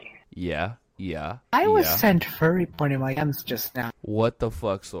I was sent furry porn in my hands just now. What the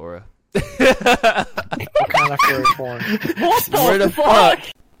fuck, Sora? What kind of furry porn? What the fuck?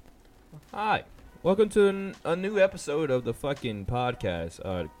 Hi. Welcome to a new episode of the fucking podcast,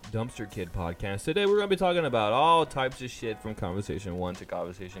 Dumpster Kid Podcast. Today we're going to be talking about all types of shit from Conversation 1 to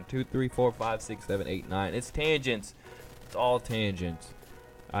Conversation 2, 3, 4, 5, 6, 7, 8, 9. It's tangents. It's all tangents.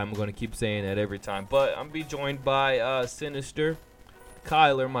 I'm going to keep saying that every time. But I'm going to be joined by Sinister,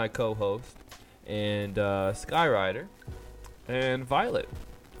 Kyler, my co-host, and Skyrider, and Violet.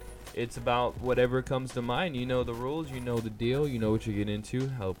 It's about whatever comes to mind. You know the rules, you know the deal, you know what you get into.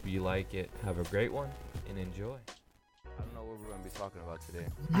 Hope you like it. Have a great one and enjoy. I don't know what we're going to be talking about today.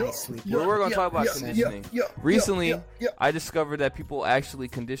 We're going to talk about conditioning. Recently, I discovered that people actually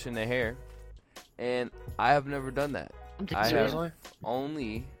condition their hair, and I have never done that. I have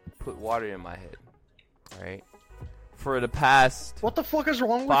only put water in my head, right? For the past what the fuck is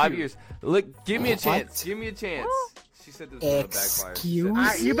wrong with 5 years. Look, give me a chance. Give me a chance. She said this was going to backfire.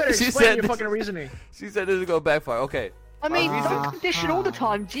 You better explain your fucking reasoning. She said this is going to backfire. Okay. I mean, you don't condition all the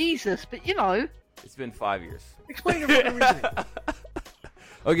time, Jesus, but you know. It's been 5 years. Explain your fucking reasoning.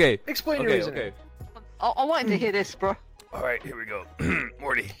 Okay. Explain your reasoning. Okay. I wanted to hear this, bro. Alright, here we go.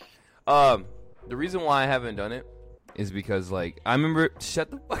 Morty. The reason why I haven't done it is because, like, I remember.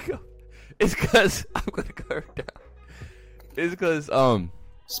 Shut the fuck up. It's because. I'm going to cut her down. It's because,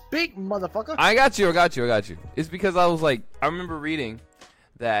 Speak, motherfucker. I got you. It's because I was like, I remember reading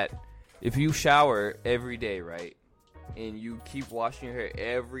that if you shower every day, right, and you keep washing your hair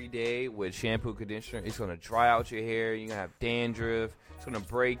every day with shampoo, conditioner, it's going to dry out your hair, you're going to have dandruff, it's going to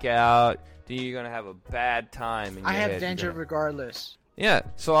break out, then you're going to have a bad time in your head. I have dandruff regardless. Yeah,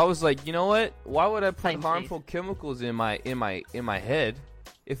 so I was like, you know what? Why would I put harmful chemicals in my head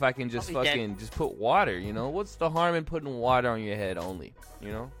if I can just just put water, you know? What's the harm in putting water on your head only,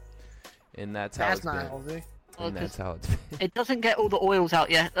 you know? And that's how it's not healthy. And that's how it's been. It doesn't get all the oils out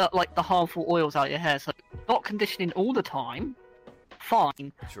your like the harmful oils out your hair. So not conditioning all the time,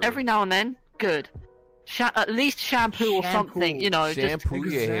 fine. True. Every now and then, good. At least shampoo or something, you know. Shampoo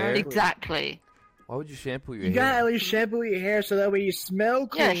just, your hair? Exactly. Why would you shampoo your hair? You gotta at least shampoo your hair so that way you smell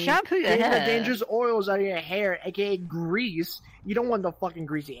clean. Yeah, shampoo your hair. The dangerous oils out of your hair, aka grease. You don't want the fucking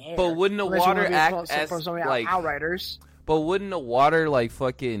greasy hair. But wouldn't the water act as like outriders? But wouldn't the water like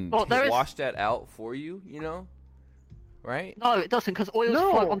fucking wash that out for you? You know, right? No, it doesn't, because oils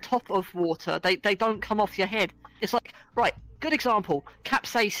float on top of water. They don't come off your head. It's like, right, good example,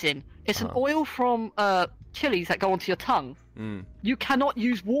 capsaicin. It's an oil from chilies that go onto your tongue. You cannot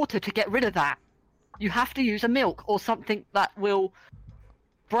use water to get rid of that. You have to use a milk or something that will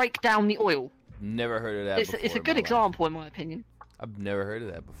break down the oil. Never heard of that before. It's a good example, in my opinion. I've never heard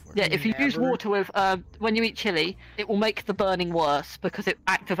of that before. Yeah, if you use water with, when you eat chili, it will make the burning worse because it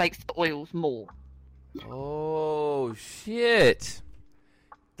activates the oils more. Oh, shit.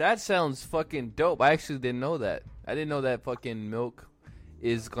 That sounds fucking dope. I actually didn't know that. I didn't know that fucking milk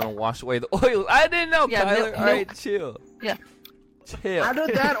is going to wash away the oils. I didn't know, Kyler. All right, chill. Yeah. Chill. How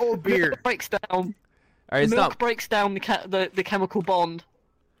did that old beer? Milk breaks down. All right, milk breaks down the chemical bond.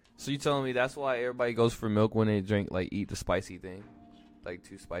 So you telling me that's why everybody goes for milk when they drink, like, eat the spicy thing? Like,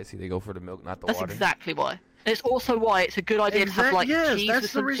 too spicy, they go for the milk, not the water? That's exactly why. It's also why it's a good idea to have, like, cheese. Yes,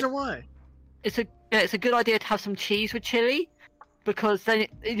 that's the reason why. It's a good idea to have some cheese with chili, because then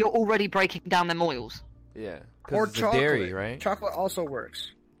you're already breaking down them oils. Yeah, or it's chocolate. Dairy, right? Chocolate also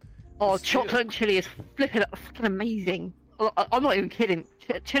works. Oh, chocolate and chili is fucking amazing. I'm not even kidding.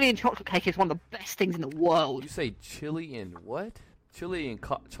 Chili and chocolate cake is one of the best things in the world. You say chili and what? Chili and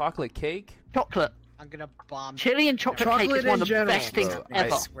chocolate cake? Chocolate. I'm gonna bomb. Chili and chocolate cake is one of the best things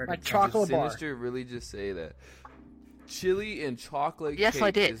ever. Like chocolate bar. Sinister really just say that chili and chocolate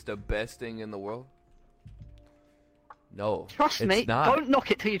cake is the best thing in the world? No. Trust me. Not. Don't knock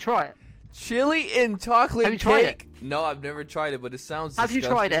it till you try it. Chili and chocolate Have you tried it? No, I've never tried it, but it sounds Have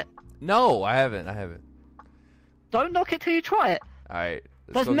disgusting. you tried it? No, I haven't. Don't knock it till you try it. Alright.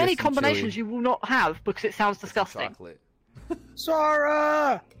 There's many combinations you will not have because it sounds disgusting. Chocolate.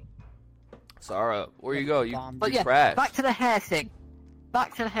 Sarah, where you go? You yeah, trash. back to the hair thing.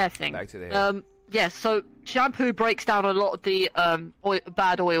 Yeah, so shampoo breaks down a lot of the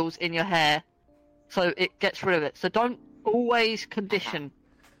bad oils in your hair, so it gets rid of it. So don't always condition.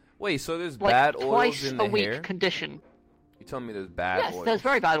 Wait, so there's bad oils in the hair? Twice a week condition. You told me there's bad oils. Yes, there's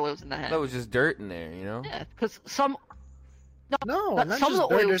very bad oils in the hair. That was just dirt in there, you know? Yeah, because some... No, not some just of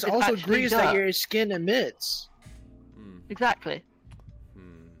the dirt. oils There's also grease dirt. that your skin emits. Exactly.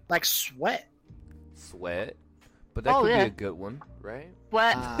 Like sweat. Sweat? But that could be a good one, right?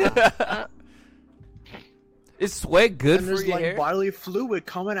 Sweat. Is sweat good and for there's your like hair? bodily fluid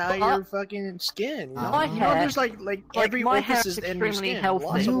coming out of your fucking skin. You know, My hair, there's like every my hair orifice is is in your extremely skin.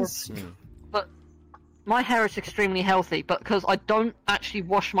 healthy. But my hair is extremely healthy, but because I don't actually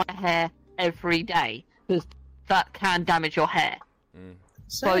wash my hair every day, because that can damage your hair.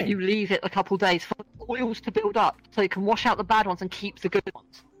 So you leave it a couple days for oils to build up, so you can wash out the bad ones and keep the good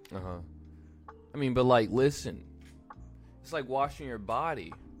ones. I mean, but like, listen, it's like washing your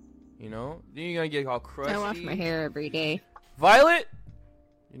body. You know, then you're gonna get all crusty. I wash my hair every day. Violet,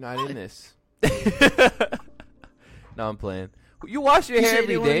 you're not in this. No, I'm playing. You wash your hair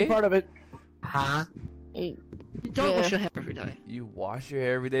every day. Part of it. Huh? You don't wash your hair every day. You wash your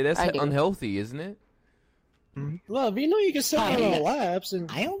hair every day. That's I do. unhealthy, isn't it? Love, you know you can sit on laps and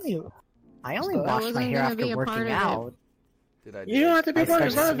I only wash my wasn't hair gonna after be a part working of it. out. Did I? you don't have to be part of it.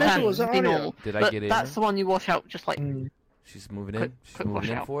 It's not a visual, it's an Be audio. normal. Did I But get in? that's the one you wash out just like... She's moving Quick- in. She's quick moving wash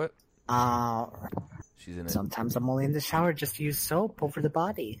in out. for it. She's in it. Sometimes I'm only in the shower just to use soap over the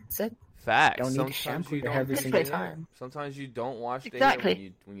body. That's it. Facts. Don't need to Sometimes shampoo you your don't hair every wash single your hair. time. Sometimes you don't wash the Exactly. hair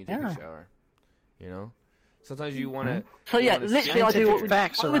when you take a Yeah. shower. You know. Sometimes you want to. So yeah, literally I do what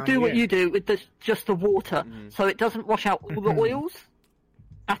facts I would do around what here. you do with just the water, so it doesn't wash out all the oils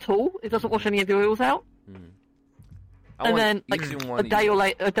at all. It doesn't wash any of the oils out. And then like a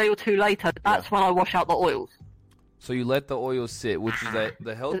day or two later, that's when I wash out the oils. So you let the oils sit, which is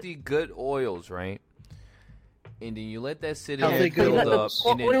the healthy, good oils, right? And then you let that sit in Healthy, and good build oils.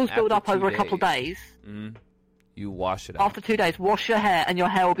 up. And then Oils build after up over 2 a couple days. You wash it out. After 2 days, wash your hair, and your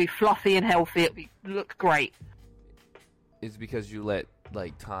hair will be fluffy and healthy. It'll look great. It's because you let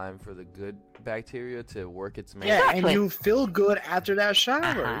like time for the good bacteria to work its magic. Yeah, Exactly. and you feel good after that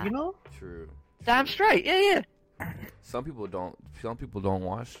shower. You know. True. Damn straight. Yeah. Some people don't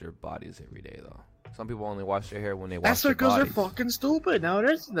wash their bodies every day though. Some people only wash their hair when they wash That's their because they're bodies. fucking stupid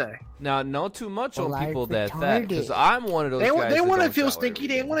nowadays. Today. Now, not too much on Well, people like that because I'm one of those They guys. want to that feel don't shower stinky. every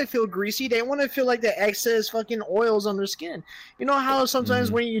They day. want to feel greasy. They want to feel like the excess fucking oils on their skin. You know how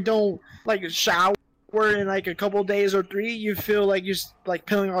sometimes when you don't like shower in like a couple days or 3, you feel like you're like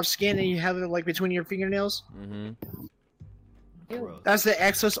peeling off skin and you have it like between your fingernails. Gross. That's the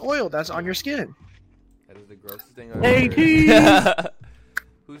excess oil that's on your skin. That is the grossest thing I've ever heard.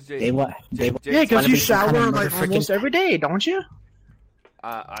 Who's Jay? They what? Yeah, because you shower like almost every day, don't you?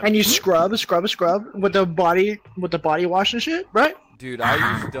 And you scrub with the body wash and shit, right? Dude,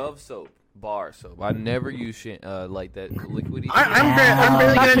 I use Dove soap, bar soap. I never use shit like that liquidy. I'm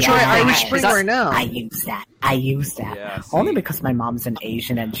really gonna try Irish Spring right now. I use that. Yeah, Only see? because my mom's an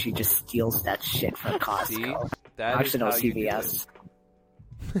Asian and she just steals that shit from See, Costco. that is Actually, no, how you do CVS.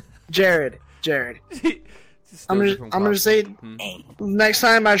 Jared. it. I'm gonna say next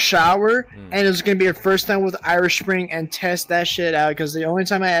time I shower, and it's gonna be the first time with Irish Spring, and test that shit out because the only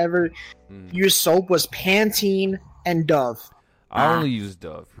time I ever used soap was Pantene and Dove, I only use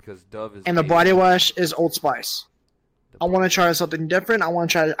Dove because Dove is. and the Asian. body wash is Old Spice. I want to try something different. I want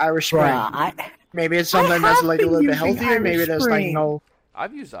to try Irish Spring. Bruh, Maybe it's something that's like a little bit using healthier. Maybe Irish there's like Spring. no.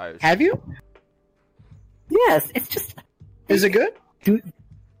 I've used Irish. Have you? yes, it's just. Is it good? Dude,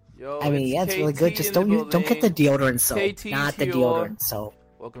 Yo, I mean, yeah, it's really KT good. Just in the don't get the building. deodorant soap. KT's Not the here. deodorant soap.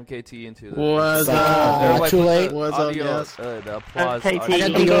 Welcome KT into the. What's So, up? Everybody Too put late. the What's up? audio, Yes. the applause. KT. audio. got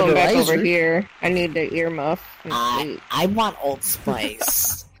I'm going back laser. over here. I need the earmuff. I want Old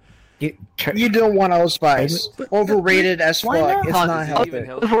Spice. You don't want Old Spice. Overrated as Why fuck. not? It's not Is it healthy. even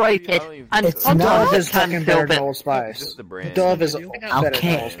healthy? Overrated. I don't even- And It's sometimes not. Dove it is can fucking feel better than bit. Old Spice. Just the brand. Dove is I better got than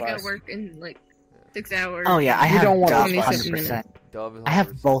Okay. Old I Spice. gotta work in like 6 hours. Oh yeah, I You have don't want Dove Old Spice. 100%. Dove is I have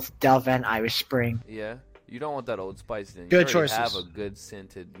 100%. both Dove and Irish Spring. Yeah, you don't want that Old Spice then. Good you already choices. have a good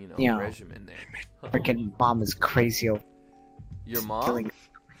scented, Yeah. regimen there. Freaking mom is crazy over Your mom? killing.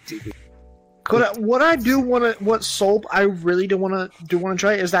 But what I do want to, what soap I really do want to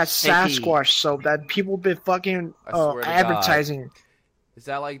try is that Sasquatch soap that people been fucking I swear to advertising. Is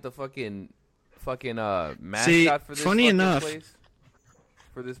that like the fucking mascot See, for this funny fucking enough- place?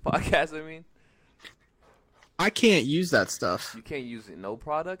 For this podcast, I mean? I can't use that stuff. You can't use no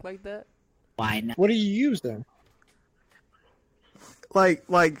product like that? Why not? What do you use then? Like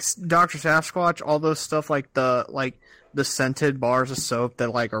Dr. Sasquatch, all those stuff like the scented bars of soap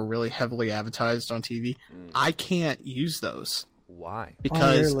that like are really heavily advertised on TV. I can't use those Why?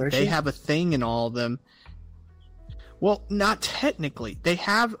 because allergic? they have a thing in all of them. Well, not technically. They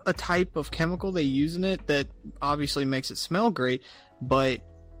have a type of chemical they use in it that obviously makes it smell great, but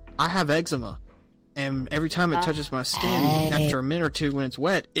I have eczema. And every time it touches my skin, after a minute or two when it's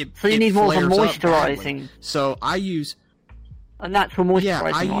wet, So you need more of a flares up badly. moisturising, So I use a natural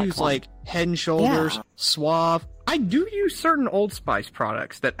moisturising. I use icon. like Head and Shoulders, Yeah. Suave, I do use certain Old Spice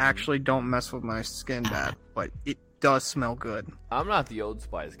products that actually don't mess with my skin bad, but it does smell good. I'm not the Old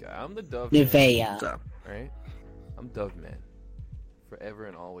Spice guy. I'm the Dove. Nivea. So. Right? I'm Dove Man. Forever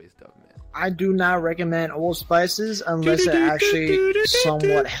and always Dove Man. I do not recommend Old Spices unless it actually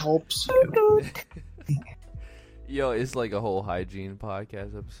somewhat helps you. Yo, it's like a whole hygiene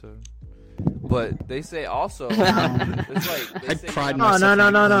podcast episode. But they say also, it's like they say pride No.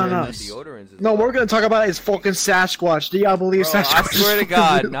 deodorants. No, we're gonna talk about is fucking Sasquatch. Do y'all believe Bro, Sasquatch? I swear to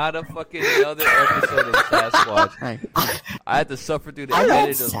God, not a fucking another episode of Sasquatch. Hey. I had to suffer through the I love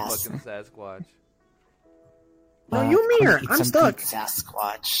edit of Sas- fucking Sasquatch. No, you mirror. Eat I'm some stuck. good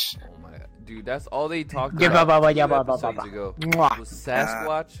Sasquatch. Oh my God, dude, that's all they talked Yeah, about yeah, two episodes ago. Mwah. Was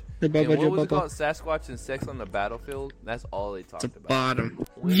Sasquatch. And what was it called? Sasquatch and Sex on the Battlefield. That's all they talked It's the about. bottom.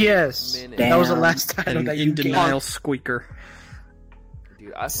 Yes, Minute. that was the Damn. last time And that you in denial squeaker.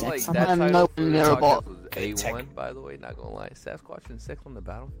 Dude, I feel like Sex on that the title for the Mirrorbot. podcast was A1, by the way, not gonna lie. Sasquatch and Sex on the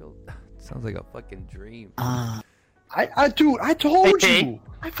Battlefield? Sounds like a fucking dream. I told Hey, you.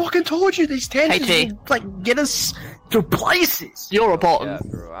 I fucking told you these tangents Hey, will, like, get us to places. You're a bottom. Yeah,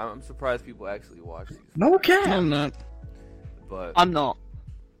 bro. I'm surprised people actually watch these. No cap. I'm not. But, I'm not.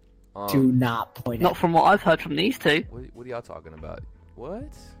 Do not point Not at from what I've heard from these two. what are y'all talking about? What?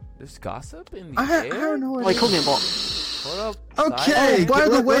 There's gossip in the I air? don't know what Like, it call me a is. bot. Hold up. Okay, by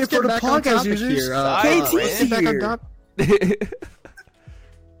the way, let's get for the back on podcast topic users, here. KT's let's get back on here. top-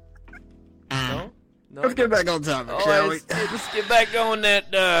 No? No? Let's get back on topic, Oh, shall we? let's get back on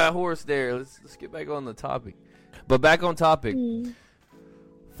that horse there. Let's get back on the topic. But back on topic.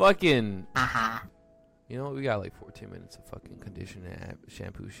 Fucking. You know what? We got like 14 minutes of fucking conditioner and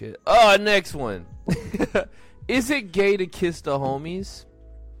shampoo shit. Oh, next one. Is it gay to kiss the homies?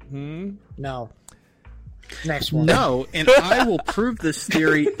 No. Next one. No, and I will prove this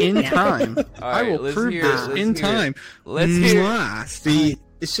theory in time. I right, will let's prove hear this it, let's in hear it. time. Let's hear it. Mwah. See,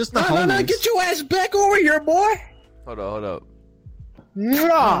 it's just the No, homies. get your ass back over here, boy. Hold up.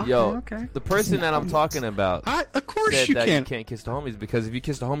 Mwah. Yo, okay. the person that I'm talking about Of course said you that can. you can't kiss the homies because if you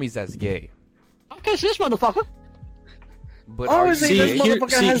kiss the homies, that's gay. Okay, so this motherfucker. But Obviously, are this you gay?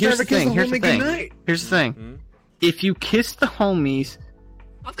 motherfucker has here's never the kissed thing. a Here's homie the thing. goodnight. Here's the thing. If you kiss the homies,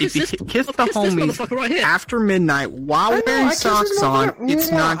 kiss the this homies motherfucker right here. after midnight while I know, I wearing kissed socks his on, motherfucker. it's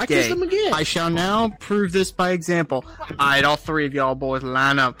Mwah. not I gay. kissed him again. I shall now prove this by example. Alright, all three of y'all boys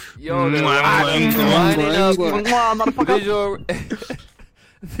line up. Yo, they're Mwah, lining up. Mwah, motherfucker.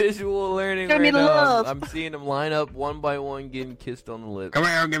 Visual learning Give right me the now. love. I'm seeing them line up one by one, getting kissed on the lips Come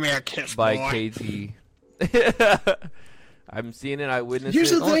here, give me a kiss, by boy. KT. I'm seeing it. I witnessed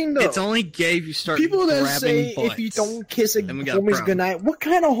Here's it. the thing, though. It's only gay if you start People that grabbing say butts. if you don't kiss a Then we got a homie's problem. goodnight, what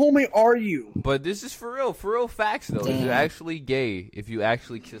kind of homie are you? But this is for real facts though. It's Damn. actually gay if you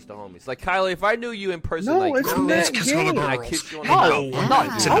actually kiss the homies. Like Kylie, if I knew you in person, No, like it's girl, not kiss gay. all the and I girls. kissed you on No, the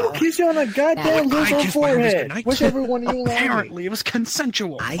mouth. no. I will kiss you on a goddamn I lips or kissed my homie's forehead. goodnight. Whichever one you like. Apparently, it was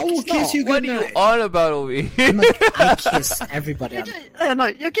consensual. I I will kiss you What are you goodnight. on about over here? I kiss everybody. No,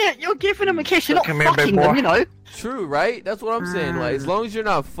 you're giving them a kiss. You're not Come here, big fucking boy. them, you know. True, right? That's what I'm saying. Like, as long as you're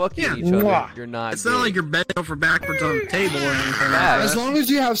not fucking Yeah. each other, Mwah. you're not. It's not gay. like you're bent over backwards on the table or anything. Yeah. As long as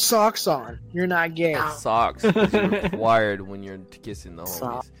you have socks on, you're not gay. Socks is required when you're kissing the homies.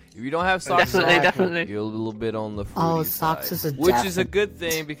 Sock. If you don't have socks, Definitely, on, definitely. you're a little bit on the fruity Oh, socks side, is a which is a definite- good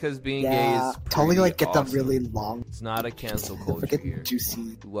thing because being gay Yeah, is totally pretty like get them awesome. really long, It's not a cancel culture freaking here.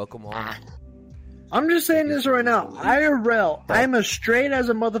 juicy. Welcome home. I'm just saying this right now. IRL, I'm as straight as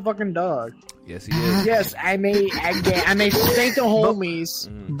a motherfucking dog. Yes, he is. Yes, I may spank the homies.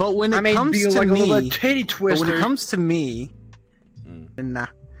 But when I it may comes be to like a little me, titty but when twister. it comes to me, nah.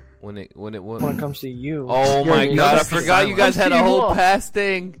 When it when it comes to you. Oh You're my the god, I youngest. forgot you guys had a Comes to whole you. past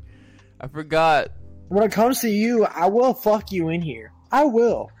thing. I forgot. When it comes to you, I will fuck you in here. I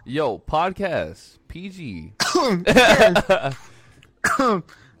will. Yo, podcast. PG.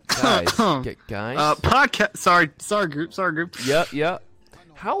 Guys. Podcast. Sorry, group. Yep.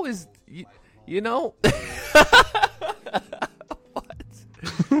 How is you know?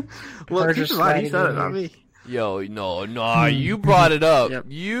 Well, Heard keep your in mind, he sliding said it, in not here. me. Yo, no, you brought it up. Yep.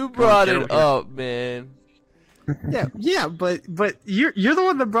 You brought Get it over here. up, man. Yeah, but you're the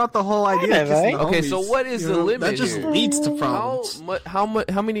one that brought the whole idea. Yeah, of kissing right? the Okay, homies. so what is You the know, limit That just here? leads to problems.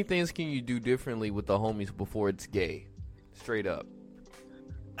 How many things can you do differently with the homies before it's gay? Straight up.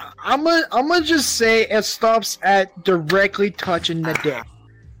 I'm gonna just say it stops at directly touching the dick.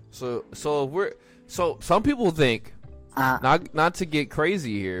 So if we're some people think not to get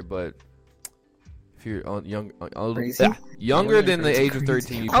crazy here, but If you're Crazy? younger than the age of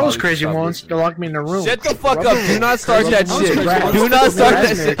 13, you I was probably crazy stop once. They listening. locked me in the room. Shut the fuck up! Do not start that shit. Do not start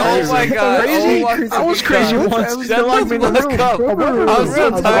that shit. Oh my god! Crazy. Oh my I was crazy god. once. They Shut locked me in the the room. fuck up! I'm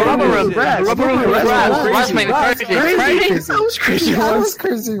so tired of this shit. Rats made me crazy. Crazy. I was crazy once.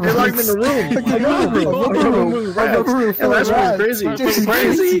 crazy. They locked me in the room. Yeah, that's crazy.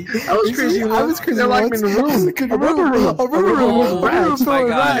 Crazy. I was crazy once. They locked me in the room. A rubber room. Oh Rats. my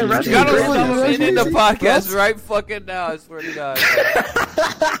god! Rats You gotta crazy. stop ending the podcast right fucking now. I swear to God.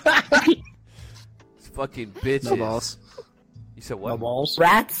 It's fucking bitches. No balls. You said what? balls.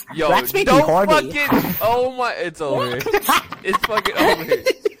 Rats? Yo, Rats make me don't horny. fucking. Oh my! It's over. It's fucking over.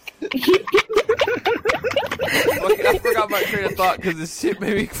 Fucking, I forgot my train of thought because this shit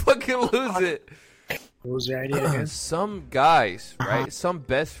made me fucking lose it. What was your idea again? Some guys, right? Some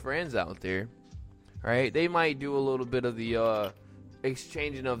best friends out there, right? They might do a little bit of the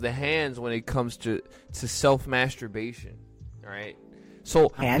exchanging of the hands when it comes to self masturbation, right? So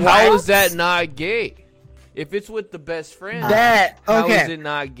Hand how jobs? is that not gay? If it's with the best friend, That how is okay. it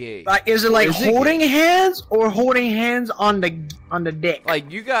not gay? Like, is it like Is it holding hands or holding hands on the dick?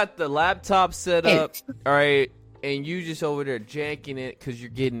 Like you got the laptop set up, all right, and you just over there janking it because you're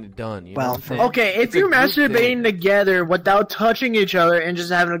getting it done. You know Well, what I'm saying? Okay, if It's a you're group masturbating thing. together without touching each other and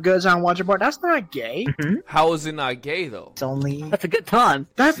just having a good time watching porn, that's not gay. How is it not gay though? It's only... That's a good time.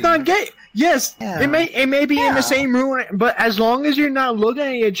 That's not gay. Yes, Yeah. it may be in Yeah. the same room, but as long as you're not looking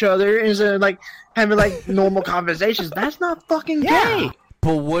at each other instead of like having like normal conversations, that's not fucking Yeah. gay.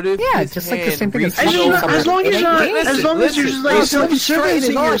 But what if Yeah, his just like the hand same thing as reaches As, Listen, over- as long as it you're ain't not, gay. as long as you're just like Listen, self-servicing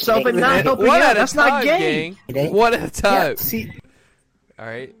listen, yourself and not listen. helping One out, at a that's not time, gay. gang. It ain't- One at a time. Yeah, see, All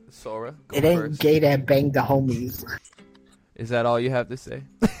right, Sora, go it ain't first. gay to bang the homies. Is that all you have to say?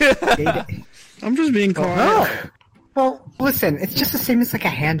 Gay to- I'm just being quiet. No. Well, listen, it's just the same as like a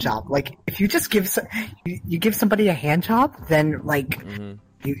hand job. Like, if you just give you give somebody a hand job, then like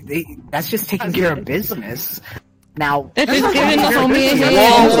that's just taking care of business. Now, That's just giving the homie a Whoa,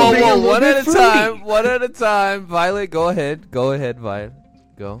 hand. whoa, being a whoa! little One bit at a time. One at a time. Violet, go ahead. Go ahead, Violet.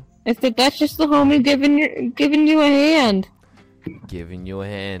 Go. I said that's just the homie giving you a hand. Giving you a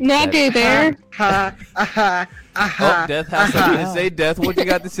hand. Not gay there. Ha, aha, Oh, aha. Death has something to say. Death, what you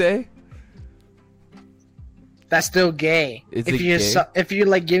got to say? That's still gay. Is if it you gay? if you're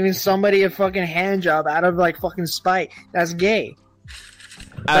like giving somebody a fucking hand job out of like fucking spite, that's gay.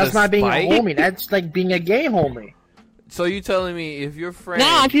 Out That's of not being spite? a homie. That's like being a gay homie. So you telling me if your friend,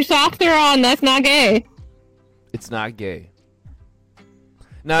 No, if you socked her on, that's not gay. it's not gay.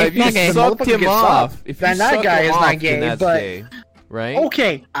 Now, It's if you not gay. sucked The motherfucker him gets off, sucked. if Then you that suck guy him is off, not then gay, that's but- gay, right?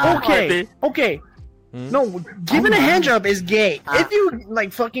 Okay, okay. No, giving a hand job is gay. If you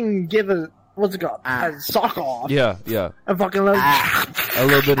like fucking give a what's it called, a sock off, Yeah, yeah. a fucking little, A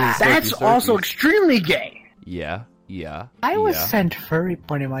little bit of the that's circus. also extremely gay. Yeah, yeah. I was yeah. sent furry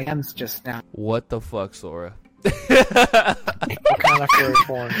pointing my M's just now. What the fuck, Sora? What kind of furry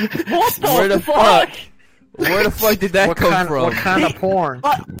porn? Where the fuck? Where the fuck did that What come kind? from? What kind of porn?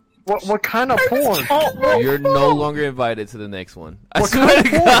 What kind of porn? You're no longer invited to the next one. I What swear kind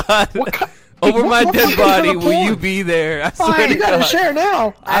to of God. What kind? Over my what dead fucking kind body, of will porn? you be there? I swear Fine, to you gotta God. share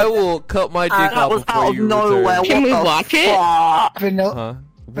now. I will cut my dick That off was before out of you nowhere. return. Can we watch it? Vanilla, Huh?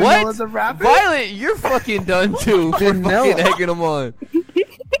 Vanilla What? the Rabbit? Violet, you're fucking done too for Vanilla. fucking egging them on.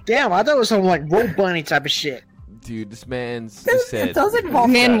 Damn, I thought it was some like rope bunny type of shit. Dude, this man's just said. It does involve.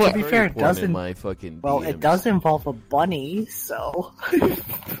 Man, to what- be fair, it porn in doesn't. my fucking Well, DMs. it does involve a bunny, so.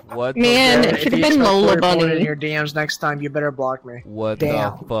 What Man, the it fuck? should've If you been start Lola furry porn in Bunny. your DMs next time, you better block me. What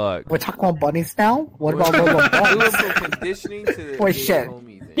Damn. the fuck? We're talking about bunnies now. What about little We're bunnies? from conditioning to the Wait, gay shit.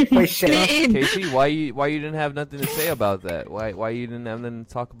 homie thing. Wait, shit. Casey, why you didn't have nothing to say about that? Why you didn't have nothing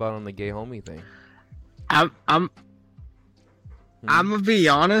to talk about on the gay homie thing? I'm gonna be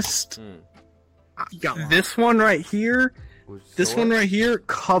honest. This one right here, this one right here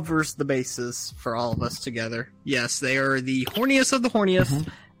covers the bases for all of us together. Yes, they are the horniest of the horniest,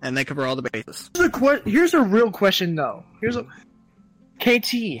 and they cover all the bases. Here's a real question though.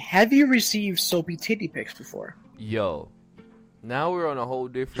 KT, have you received soapy titty pics before? Yo, now we're on a whole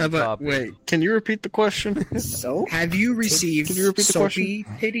different topic. Wait, can you repeat the question? So? Have you received Can you repeat the soapy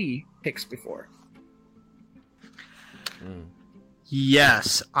titty pics before?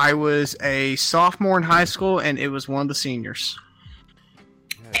 Yes, I was a sophomore in high school, and it was one of the seniors.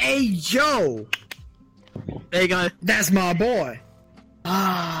 Hey yo, Hey guy, that's my boy.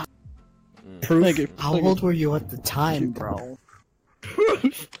 Proof. Thank you. How old were you at the time, bro?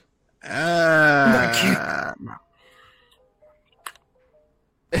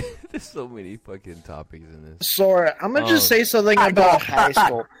 This There's so many fucking topics in this. Sorry, I'm gonna just say something about high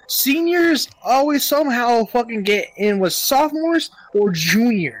school. Seniors always somehow fucking get in with sophomores or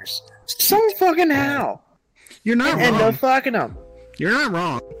juniors. Some fucking how. You're not wrong. And they're fucking them. You're not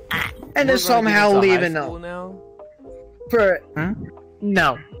wrong. And they're somehow leaving them. Now?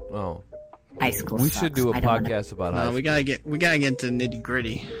 No. Oh. High school. We sucks. should do a I don't podcast about high school. We gotta get into nitty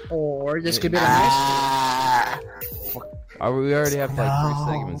gritty. Or just give it a high We already have like 3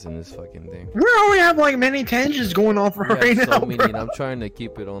 segments in this fucking thing. We already have like many tangents going on for right so now. many, Bro. and I'm trying to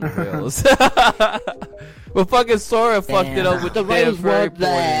keep it on the rails. But fucking Sora fucked it up with the damn furry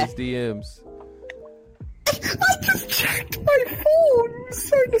porn in his DMs. I just checked my phone. It's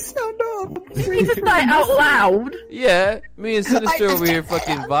starting to sound up. You just say out loud. Yeah, me and Sinister over here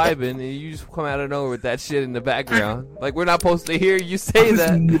fucking vibing, and you just come out of nowhere with that shit in the background. Like we're not supposed to hear you say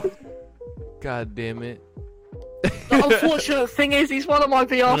that. God damn it. The unfortunate thing is, he's one of my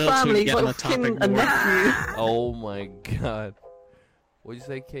VR What else we family. He's got like on a the topic fucking board? nephew. Oh my god. What'd you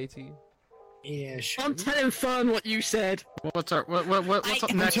say, KT? Yeah, sure. I'm telling Fern what you said. What's up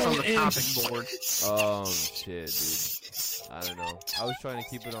next on the topic board? Oh shit, dude. I don't know. I was trying to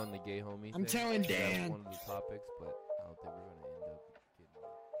keep it on the gay homie. I'm thing, telling 'cause that was Dan. one of the topics, but I don't think we're gonna end up getting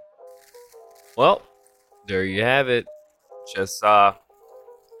it. Well, there you have it. Just the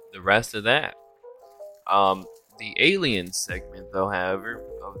rest of that. The alien segment, though, however,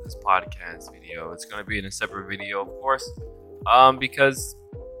 of this podcast video, it's gonna be in a separate video, of course, because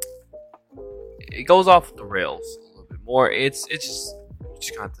it goes off the rails a little bit more. It's just you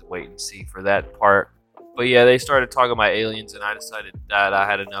just got to wait and see for that part. But yeah, they started talking about aliens, and I decided that I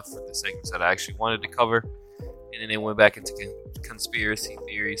had enough for the segments that I actually wanted to cover. And then they went back into conspiracy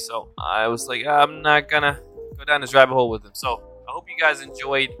theories. So I was like, I'm not gonna go down this rabbit hole with them. So I hope you guys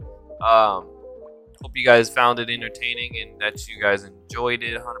enjoyed. Hope you guys found it entertaining and that you guys enjoyed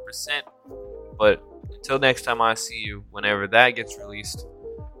it 100%. But until next time I see you, whenever that gets released,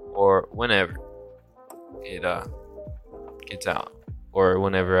 or whenever it gets out, or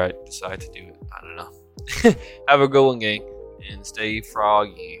whenever I decide to do it, I don't know. Have a good one, gang, and stay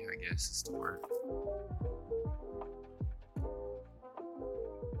froggy, I guess is the word.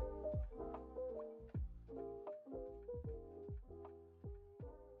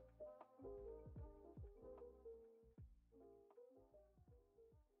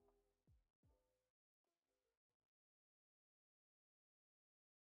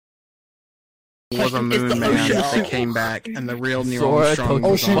 Was a moon man that came back, and the real Neil Sora Armstrong told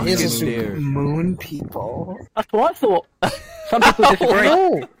was you on to the fucking moon. dare. Moon people. That's what I thought. Some people disagree.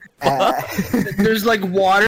 No. There's like water